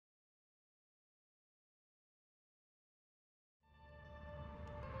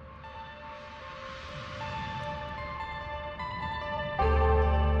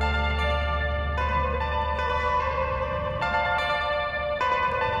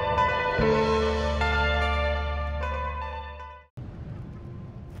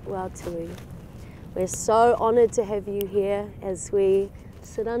Whātui. We're so honoured to have you here as we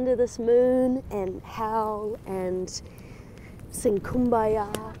sit under this moon and howl and sing Kumbaya.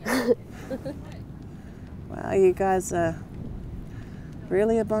 Wow, you guys are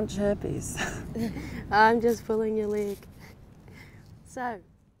really a bunch of hippies. I'm just pulling your leg. So.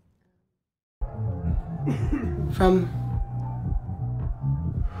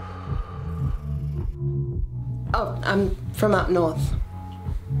 I'm from up north.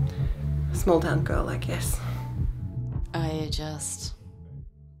 Small town girl, I guess. I just...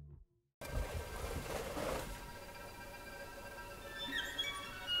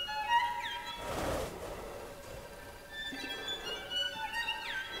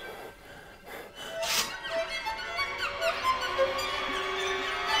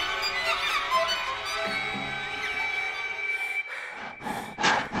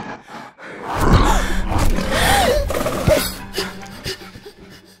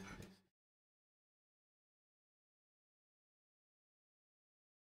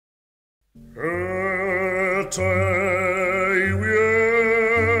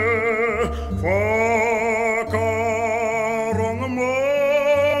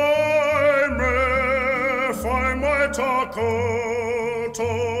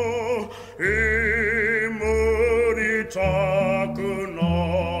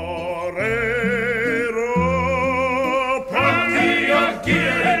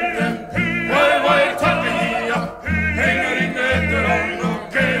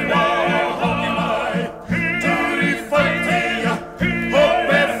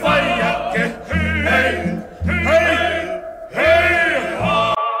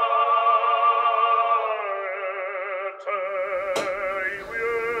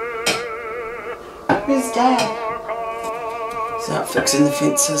 Where's Dad? He's out fixing the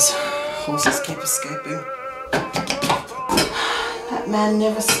fences. Horses keep escaping. That man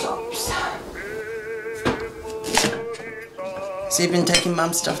never stops. So you've been taking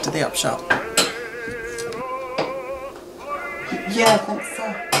Mum's stuff to the op shop? Yeah, I think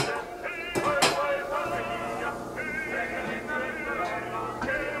so.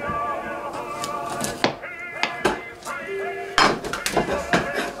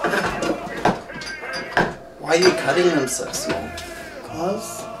 Why are you cutting them so small?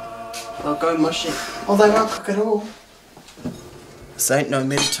 Because they'll go mushy. Or they won't cook at all. This ain't no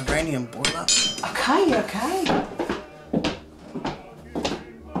Mediterranean boiler. Okay, okay.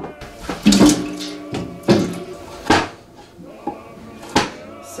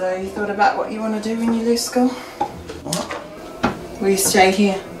 So you thought about what you want to do when you leave school? What? Will you stay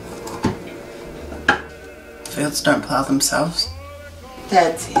here? Fields don't plough themselves.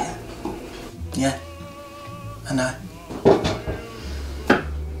 Dad's here. Yeah. I know.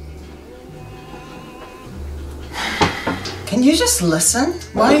 Can you just listen?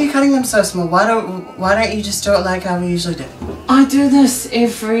 Why are you cutting them so small? Why don't you just do it like how we usually do? I do this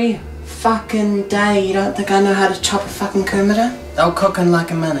every fucking day. You don't think I know how to chop a fucking kumara? They'll cook in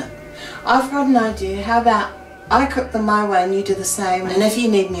like a minute. I've got an idea. How about I cook them my way and you do the same? And if you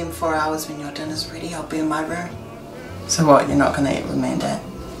need me in 4 hours when your dinner's ready, I'll be in my room. So what, you're not gonna eat with me and Dad?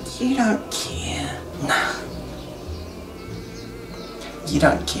 You don't care. Nah. You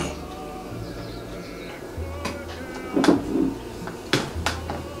don't care.